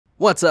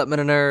What's up,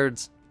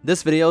 MetaNerdz?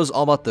 This video is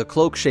all about the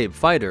Cloakshape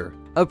Fighter,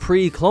 a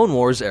pre-Clone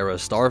Wars era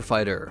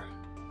starfighter.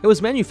 It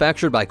was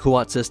manufactured by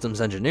Kuat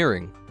Systems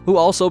Engineering, who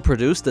also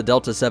produced the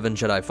Delta 7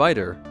 Jedi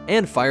Fighter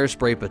and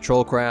Firespray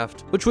patrol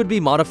craft, which would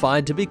be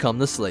modified to become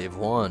the Slave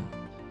 1.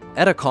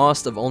 At a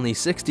cost of only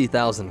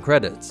 60,000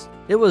 credits,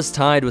 it was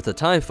tied with the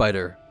TIE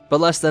Fighter, but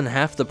less than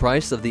half the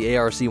price of the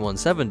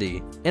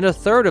ARC-170 and a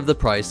third of the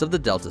price of the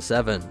Delta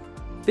 7.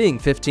 Being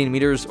 15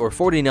 meters or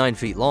 49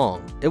 feet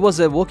long, it was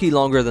a Wookiee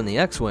longer than the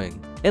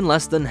X-Wing and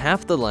less than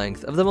half the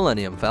length of the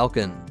Millennium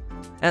Falcon.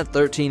 At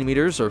 13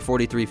 meters or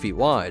 43 feet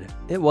wide,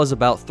 it was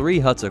about 3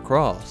 Hutts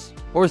across,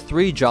 or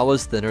 3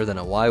 Jawas thinner than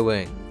a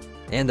Y-Wing.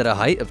 And at a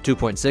height of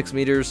 2.6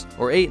 meters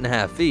or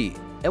 8.5 feet,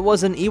 it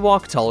was an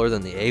Ewok taller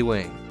than the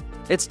A-Wing.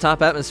 Its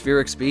top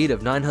atmospheric speed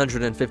of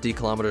 950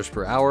 kilometers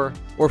per hour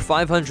or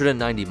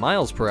 590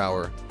 miles per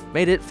hour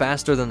made it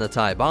faster than the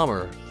TIE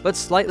Bomber, but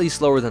slightly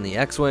slower than the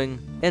X-Wing,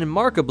 and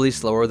markedly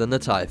slower than the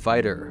TIE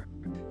Fighter.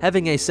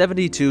 Having a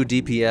 72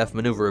 DPF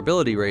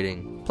maneuverability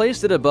rating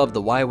placed it above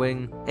the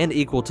Y-Wing and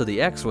equal to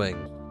the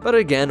X-Wing, but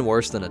again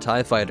worse than a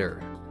TIE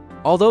Fighter.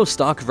 Although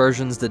stock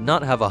versions did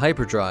not have a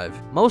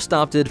hyperdrive, most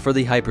opted for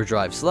the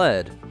hyperdrive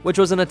sled, which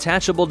was an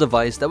attachable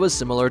device that was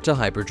similar to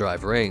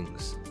hyperdrive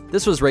rings.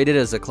 This was rated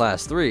as a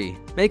Class 3,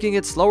 making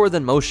it slower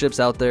than most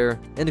ships out there,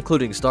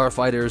 including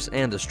starfighters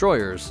and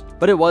destroyers,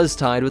 but it was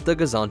tied with the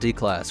Gazanti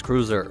class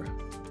cruiser.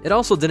 It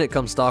also didn't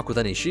come stock with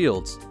any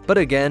shields, but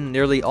again,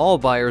 nearly all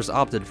buyers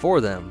opted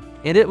for them,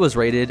 and it was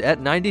rated at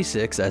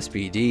 96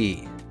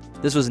 SPD.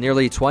 This was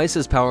nearly twice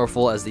as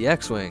powerful as the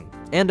X-Wing,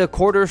 and a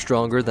quarter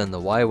stronger than the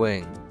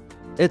Y-Wing.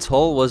 Its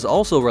hull was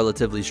also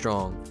relatively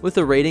strong, with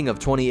a rating of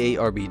 28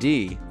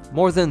 RBD,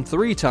 more than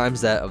 3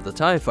 times that of the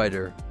TIE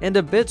Fighter, and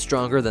a bit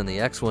stronger than the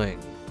X-Wing.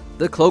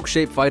 The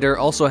Cloakshape Fighter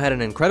also had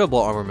an incredible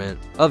armament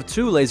of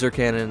 2 laser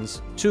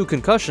cannons, 2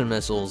 concussion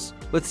missiles,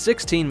 with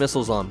 16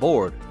 missiles on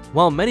board,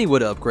 while many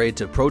would upgrade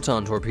to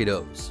proton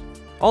torpedoes.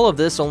 All of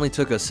this only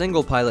took a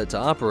single pilot to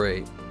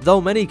operate,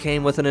 though many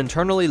came with an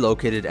internally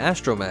located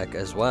astromech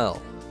as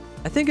well.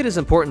 I think it is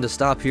important to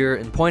stop here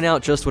and point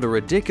out just what a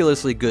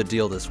ridiculously good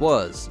deal this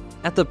was.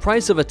 At the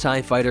price of a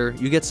TIE Fighter,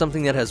 you get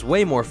something that has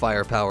way more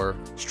firepower,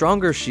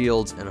 stronger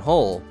shields and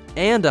hull,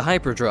 and a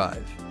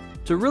hyperdrive.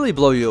 To really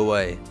blow you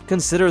away,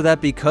 consider that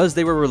because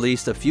they were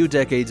released a few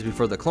decades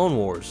before the Clone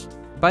Wars,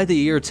 by the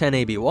year 10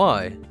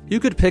 ABY, you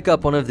could pick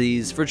up one of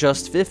these for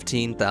just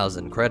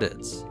 15,000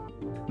 credits.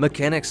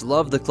 Mechanics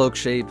loved the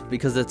Cloakshape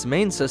because its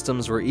main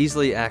systems were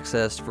easily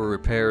accessed for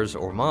repairs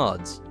or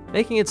mods,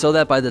 making it so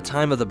that by the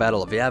time of the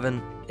Battle of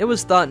Yavin, it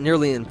was thought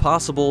nearly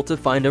impossible to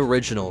find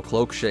original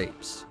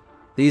Cloakshapes.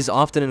 These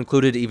often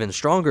included even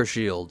stronger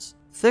shields,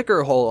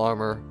 thicker hull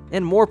armor,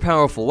 and more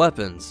powerful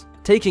weapons,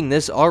 taking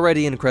this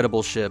already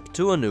incredible ship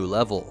to a new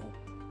level.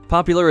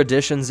 Popular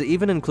editions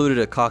even included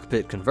a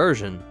cockpit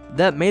conversion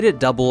that made it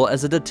double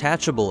as a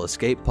detachable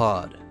escape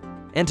pod.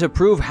 And to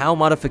prove how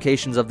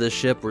modifications of this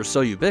ship were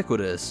so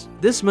ubiquitous,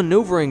 this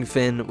maneuvering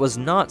fin was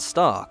not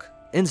stock,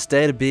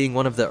 instead being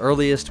one of the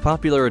earliest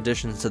popular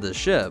additions to this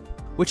ship,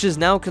 which is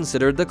now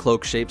considered the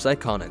Cloakshape's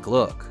iconic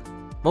look.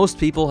 Most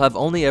people have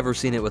only ever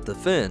seen it with the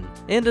fin,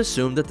 and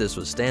assumed that this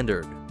was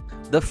standard.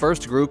 The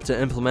first group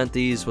to implement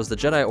these was the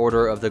Jedi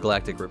Order of the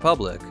Galactic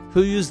Republic,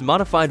 who used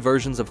modified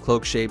versions of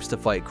Cloakshapes to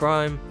fight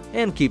crime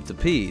and keep the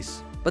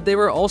peace, but they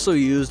were also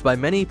used by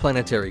many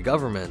planetary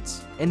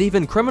governments, and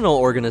even criminal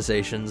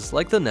organizations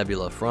like the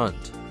Nebula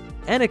Front.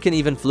 Anakin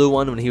even flew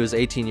one when he was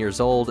 18 years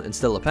old and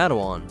still a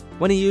Padawan,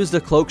 when he used a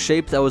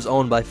Cloakshape that was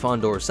owned by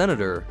Fondor's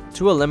Senator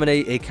to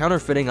eliminate a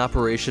counterfeiting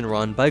operation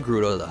run by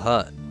Grudo the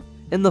Hutt.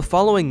 In the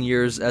following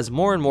years, as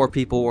more and more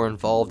people were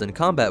involved in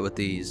combat with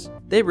these,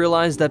 they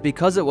realized that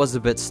because it was a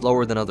bit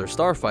slower than other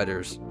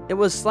starfighters, it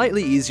was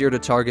slightly easier to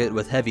target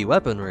with heavy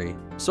weaponry,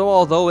 so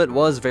although it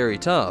was very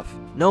tough,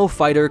 no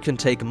fighter can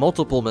take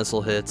multiple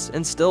missile hits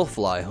and still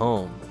fly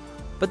home.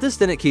 But this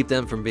didn't keep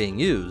them from being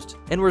used,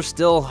 and were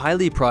still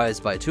highly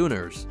prized by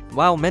tuners,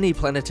 while many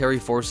planetary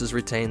forces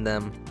retained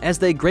them, as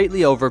they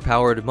greatly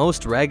overpowered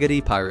most raggedy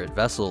pirate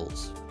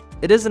vessels.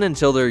 It isn't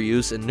until their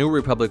use in New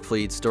Republic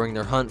fleets during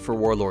their hunt for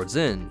Warlord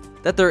Zinn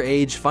that their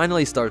age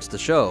finally starts to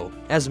show,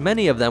 as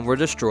many of them were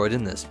destroyed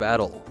in this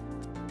battle.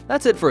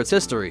 That's it for its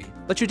history,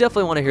 but you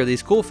definitely want to hear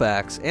these cool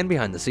facts and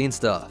behind the scenes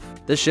stuff.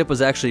 This ship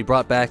was actually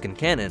brought back in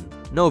canon,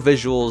 no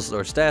visuals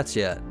or stats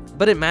yet,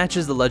 but it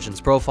matches the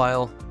Legends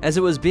profile, as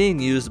it was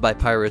being used by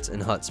pirates in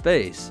Hutt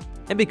space.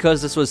 And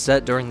because this was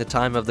set during the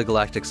time of the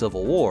Galactic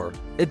Civil War,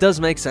 it does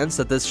make sense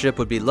that this ship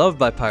would be loved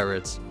by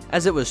pirates,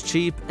 as it was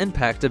cheap and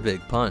packed a big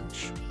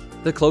punch.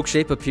 The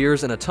Cloakshape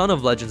appears in a ton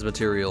of Legends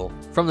material,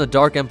 from the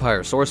Dark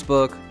Empire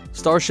sourcebook,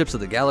 Starships of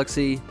the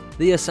Galaxy,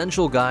 the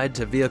Essential Guide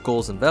to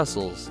Vehicles and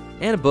Vessels,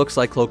 and books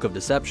like Cloak of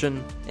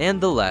Deception and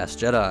The Last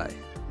Jedi.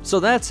 So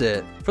that's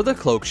it for the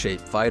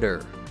Cloakshape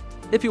Fighter.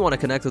 If you want to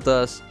connect with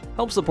us,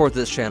 help support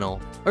this channel,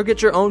 or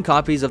get your own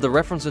copies of the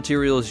reference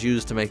materials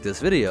used to make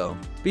this video,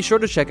 be sure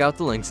to check out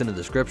the links in the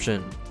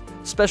description.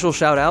 Special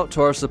shout out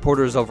to our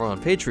supporters over on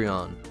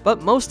Patreon,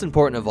 but most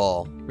important of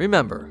all,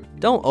 remember,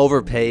 don't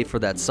overpay for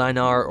that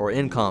Signar or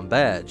Incom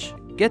badge.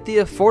 get the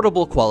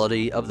affordable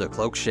quality of the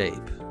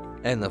Cloakshape.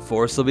 And the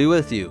Force will be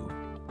with you,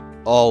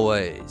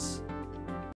 always.